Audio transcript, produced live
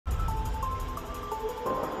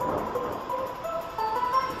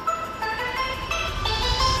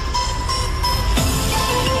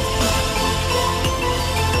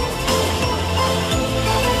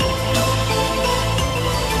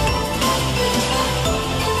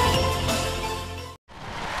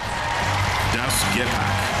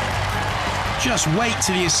Just wait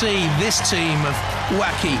till you see this team of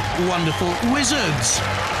wacky, wonderful wizards.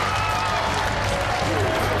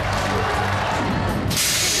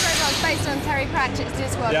 This robot's based on Terry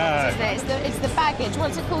Pratchett's work, isn't it? It's the baggage.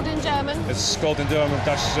 What's it called in German? It's called in German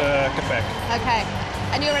Dutch Gepack. Okay.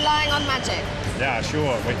 And you're relying on magic? Yeah,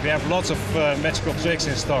 sure. We have lots of magical tricks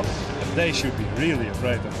in stock. And they should be really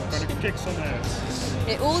afraid of us. Gonna kick some ass.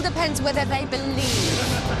 It all depends whether they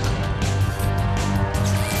believe.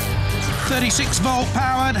 36-volt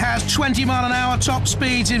powered, has 20-mile-an-hour top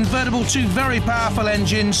speeds, invertible two very powerful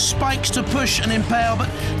engines, spikes to push and impale, but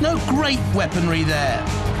no great weaponry there.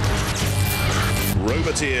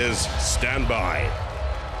 Roboteers, stand by.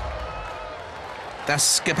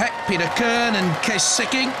 Das Gepäck, Peter Kern and Kees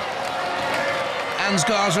Sicking.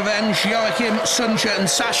 Ansgar's Revenge, Joachim, Suncha and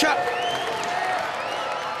Sasha.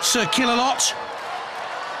 Sir Killalot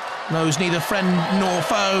knows neither friend nor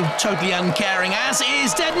foe, totally uncaring, as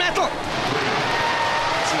is Dead Metal. 3,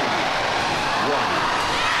 2, 1,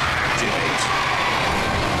 activate.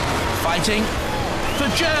 Fighting for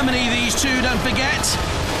Germany, these two, don't forget.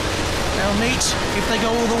 They'll meet, if they go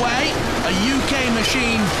all the way, a UK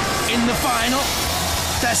machine in the final.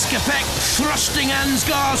 Das Gepäck thrusting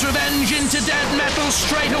Ansgar's Revenge into Dead Metal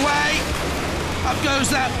straight away. Up goes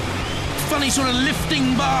that funny sort of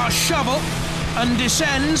lifting bar shovel and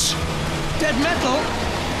descends. Dead Metal,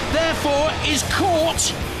 therefore, is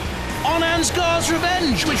caught on Ansgar's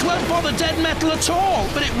Revenge, which won't bother Dead Metal at all,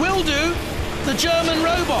 but it will do the German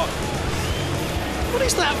robot. What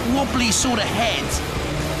is that wobbly sort of head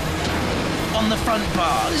on the front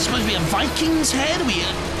bar? This is supposed to be a Viking's head?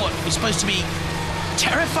 What, we're supposed to be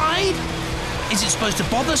terrified? Is it supposed to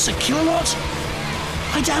bother Sir Killalot?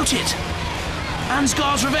 I doubt it.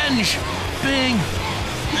 Ansgar's Revenge being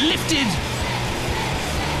lifted,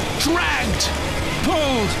 dragged,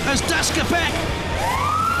 pulled as Das Gepäck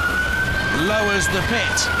lowers the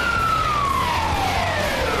pit.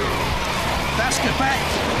 Das Gepäck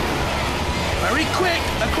very quick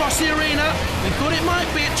across the arena. We thought it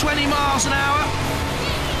might be at 20 miles an hour.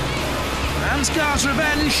 Ansgar's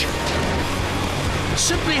Revenge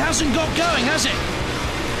simply hasn't got going, has it?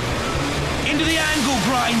 Into the angle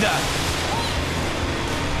grinder.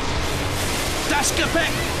 Das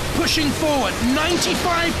Gepäck pushing forward,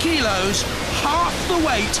 95 kilos, half the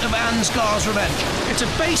weight of Ansgar's Revenge. It's a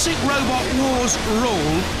basic Robot Wars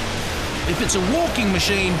rule. If it's a walking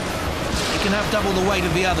machine, it can have double the weight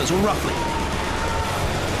of the others, or roughly.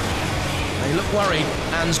 They look worried,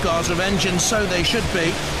 Ansgar's Revenge, and so they should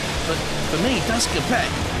be. But for me, Das Gepäck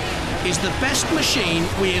is the best machine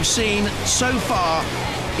we have seen so far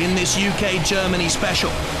in this UK-Germany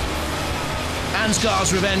special.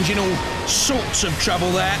 Ansgar's Revenge in all sorts of trouble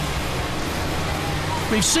there.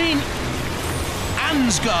 We've seen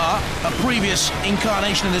Ansgar, a previous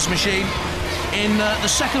incarnation of this machine, in the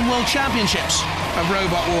Second World Championships of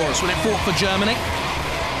Robot Wars when it fought for Germany.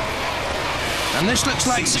 And this looks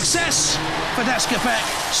like success for Das Gepäck.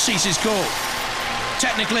 Cease is called.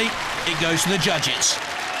 Technically, it goes to the judges.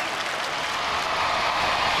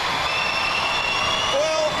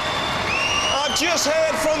 Just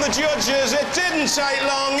heard from the judges, it didn't take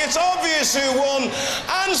long, it's obvious who won.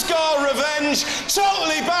 Ansgar Revenge,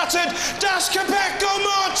 totally battered, Das Gepäck go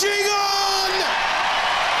marching on!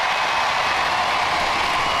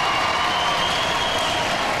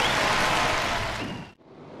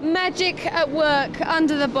 Magic at work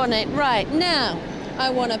under the bonnet. Right, now, I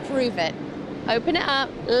want to prove it. Open it up,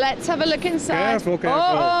 let's have a look inside. Careful, careful.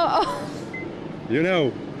 Oh. You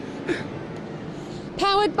know.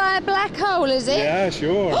 Powered by a black hole, is it? Yeah,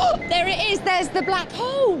 sure. Oh, there it is, there's the black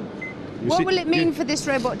hole. What will it mean for this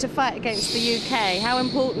robot to fight against the UK? How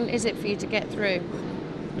important is it for you to get through?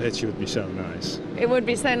 It should be so nice. It would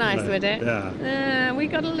be so nice, would it? Yeah. We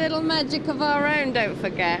got a little magic of our own, don't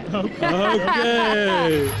forget. Okay.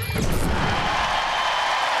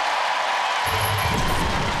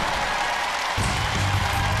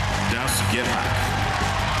 Das Gepack.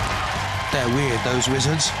 They're weird, those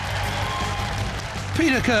wizards.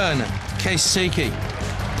 Peter Kern, Kees Sicking.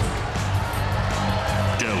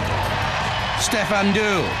 Delldog. Stefan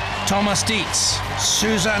Duhl, Thomas Dietz,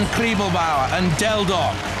 Susanne Kriebelbauer and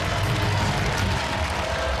Delldog.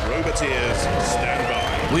 Roboteers, stand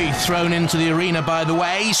by. We've thrown into the arena, by the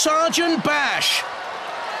way, Sergeant Bash.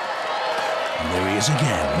 And there he is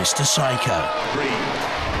again, Mr. Psycho. 3,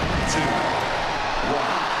 2,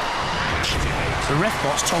 1. The ref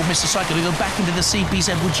bots told Mr. Psycho to go back into the CP,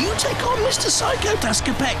 said, would you take on Mr. Psycho? Das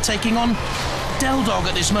Gepäck taking on Delldog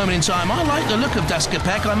at this moment in time. I like the look of Das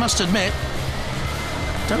Gepäck, I must admit.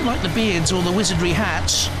 Don't like the beards or the wizardry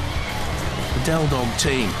hats. The Delldog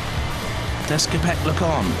team. Das Gepäck look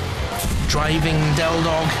on. driving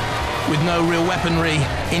Delldog with no real weaponry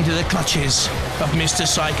into the clutches of Mr.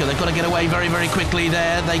 Psycho. They've got to get away very, very quickly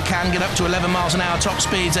there. They can get up to 11 miles an hour top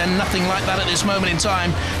speeds, and nothing like that at this moment in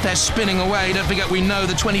time. They're spinning away. Don't forget, we know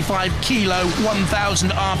the 25 kilo,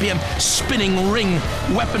 1,000 RPM spinning ring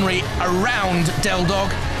weaponry around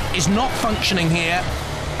Delldog is not functioning here.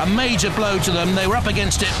 A major blow to them. They were up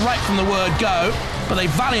against it right from the word go, but they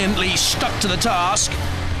valiantly stuck to the task,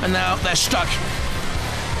 and now they're stuck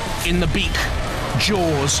in the beak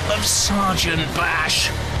jaws of Sergeant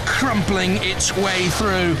Bash, crumpling its way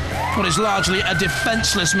through what is largely a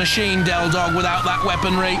defenseless machine, Delldog, without that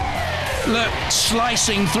weaponry. Look,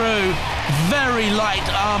 slicing through very light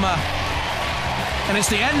armor. And it's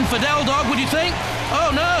the end for Delldog, would you think?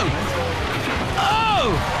 Oh no!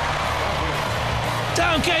 Oh!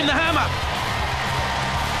 Down came the hammer.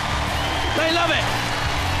 They love it.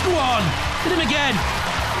 Go on, hit him again.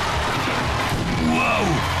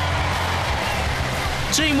 Whoa!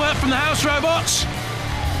 Teamwork from the house robots.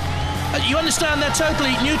 You understand they're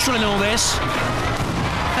totally neutral in all this.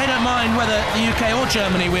 They don't mind whether the UK or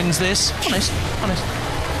Germany wins this. Honest.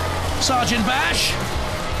 Sergeant Bash.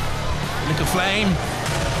 Lick of flame.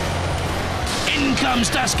 In comes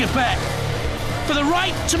Gepack for the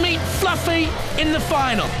right to meet Fluffy in the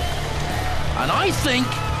final. And I think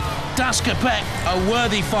Gepack are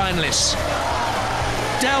worthy finalists.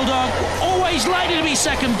 Delldog, always likely to be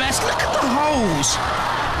second best. Look at the holes.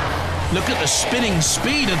 Look at the spinning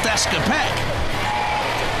speed of Gepack.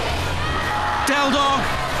 Delldog.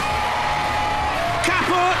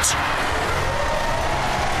 Kaput.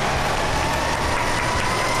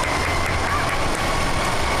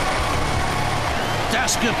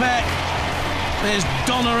 Gepack. There's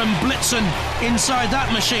Donner and Blitzen inside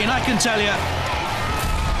that machine, I can tell you.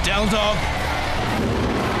 Delldog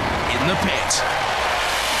in the pit.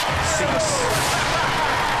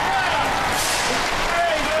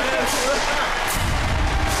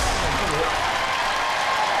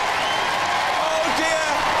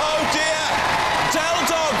 Oh dear,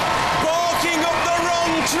 Delldog barking up the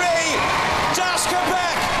wrong tree.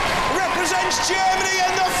 Gepack represents Germany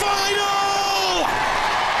in the final.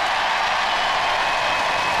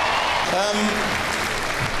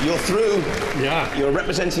 You're through. Yeah. You're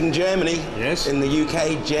representing Germany. Yes. In the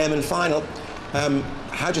UK-German final.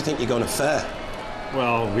 How do you think you're going to fare?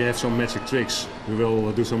 Well, we have some magic tricks. We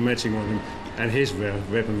will do some matching on him, and his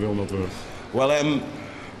weapon will not work. Well,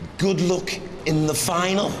 good luck in the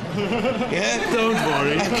final. Yeah? Don't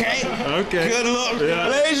worry. Okay. Okay. Good luck. Yeah.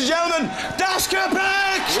 Ladies and gentlemen,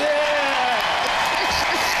 Gepack! Yeah!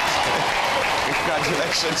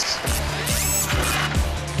 Congratulations.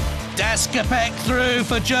 Gepack through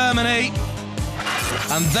for Germany,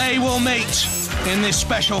 and they will meet in this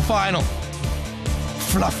special final.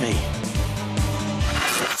 Fluffy.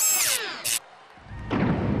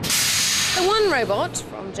 The one robot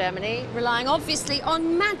from Germany relying obviously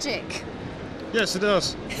on magic. Yes, it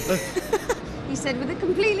does. He said with a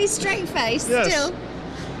completely straight face, Yes. still.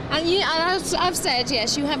 And I've said,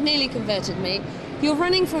 yes, you have nearly converted me. You're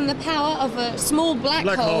running from the power of a small black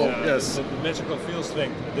hole. Yes. The magical field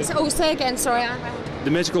strength. Oh, say again, sorry.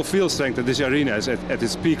 The magical field strength of this arena is at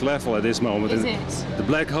its peak level at this moment. Is And it? The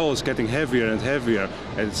black hole is getting heavier and heavier,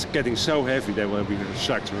 and it's getting so heavy that we'll be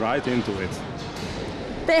sucked right into it.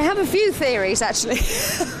 They have a few theories, actually.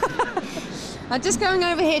 I'm just going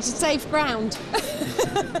over here to safe ground.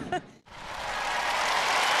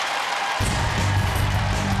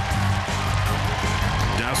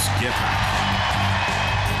 Gepack.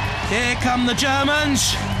 Here come the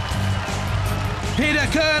Germans. Peter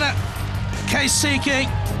Kerner, case seeking.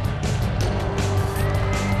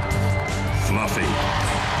 Fluffy.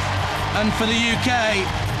 And for the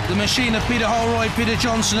UK, the machine of Peter Holroyd, Peter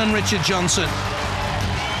Johnson and Richard Johnson.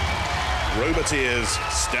 Roboteers,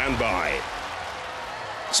 stand by.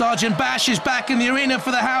 Sergeant Bash is back in the arena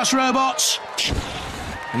for the house robots.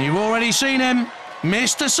 And you've already seen him,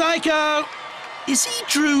 Mr. Psycho. Is he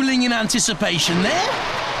drooling in anticipation there?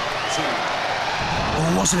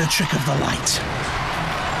 Or was it a trick of the light?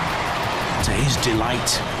 To his delight,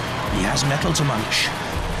 he has metal to munch.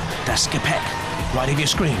 Gepack, right of your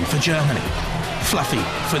screen for Germany. Fluffy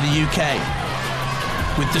for the UK.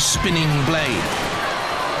 With the spinning blade.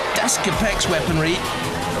 Gepack's weaponry,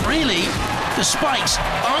 really, the spikes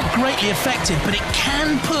aren't greatly effective, but it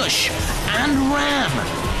can push and ram.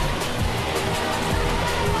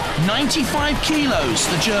 95 kilos,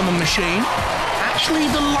 the German machine. Actually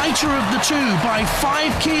the lighter of the two by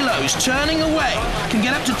 5 kilos, turning away, can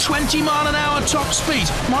get up to 20 mile an hour top speed.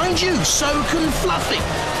 Mind you, so can Fluffy.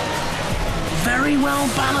 Very well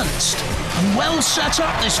balanced and well set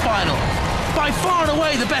up this final. by far and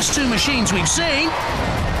away the best two machines we've seen.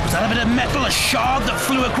 Was that a bit of metal, a shard that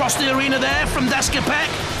flew across the arena there from Gepack?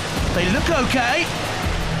 They look okay.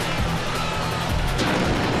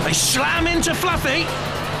 They slam into Fluffy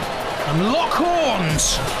and lock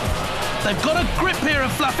horns. They've got a grip here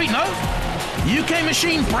of Fluffy. No. UK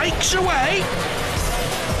machine breaks away.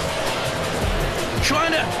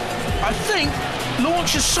 Trying to, I think,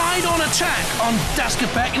 launch a side-on attack on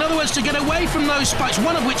Gepack. In other words, to get away from those spikes,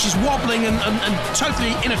 one of which is wobbling and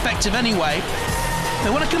totally ineffective anyway. They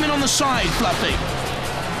want to come in on the side, Fluffy.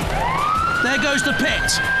 There goes the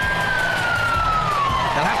pit.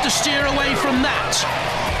 They'll have to steer away from that.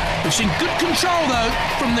 We've seen good control, though,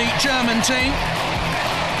 from the German team.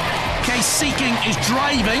 Case Seeking is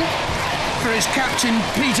driving for his captain,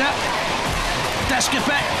 Peter.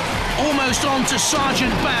 Gepack almost on to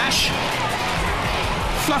Sergeant Bash.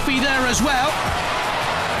 Fluffy there as well.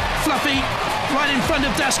 Fluffy right in front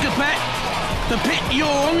of Gepack. The pit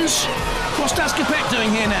yawns. What's Gepack doing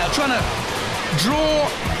here now? Trying to draw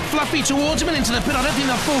Fluffy towards him and into the pit. I don't think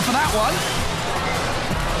they'll fall for that one.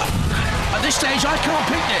 At this stage, I can't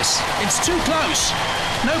pick this. It's too close.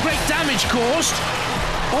 No great damage caused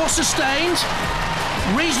or sustained.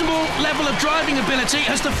 Reasonable level of driving ability.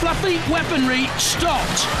 Has the Fluffy weaponry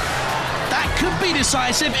stopped? That could be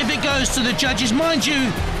decisive if it goes to the judges. Mind you,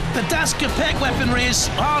 the Gepack weaponry has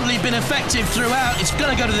hardly been effective throughout. It's going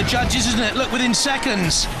to go to the judges, isn't it? Look, within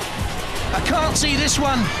seconds. I can't see this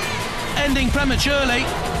one ending prematurely,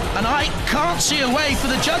 and I can't see a way for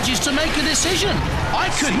the judges to make a decision. I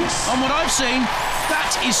couldn't, on what I've seen.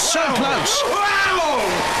 That is so close. Wow!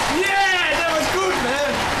 Yeah, that was good,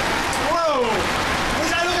 man. Whoa! We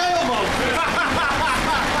zijn nog helemaal.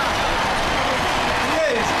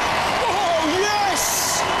 Yes. Oh,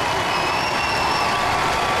 yes!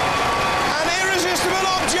 An irresistible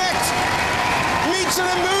object meets an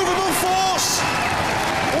immovable force.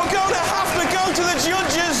 We're going to have to go to the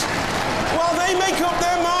judges while they make up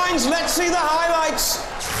their minds. Let's see the highlights.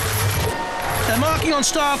 They're marking on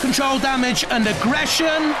style, control, damage and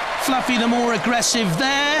aggression. Fluffy the more aggressive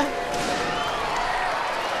there.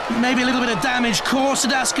 Maybe a little bit of damage caused to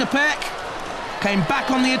Gepack. Came back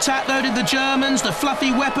on the attack though, did the Germans. The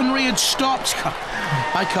Fluffy weaponry had stopped.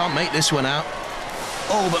 I can't make this one out.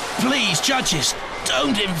 Oh, but please, judges,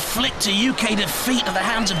 don't inflict a UK defeat at the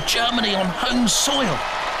hands of Germany on home soil.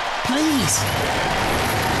 Please.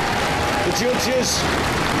 The judges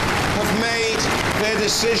have made their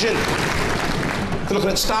decision. They're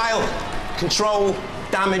looking at style, control,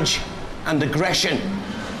 damage, and aggression.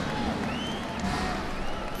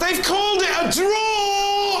 They've called it a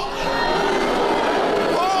draw!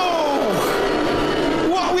 Oh!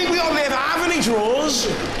 What? We hardly ever have any draws.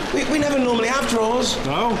 We never normally have draws.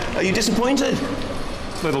 No. Are you disappointed?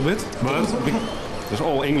 A little bit, but there's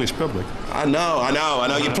all English public. I know.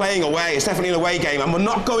 You're playing away. It's definitely an away game, and we're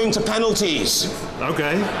not going to penalties.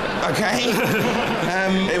 Okay. Okay.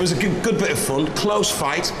 It was a good bit of fun. Close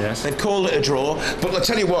fight. Yes. They've called it a draw. But I'll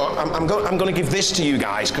tell you what, I'm going to give this to you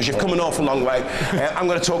guys because you've come an awful long way. I'm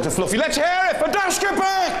going to talk to Fluffy. Let's hear it for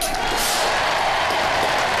Gepack!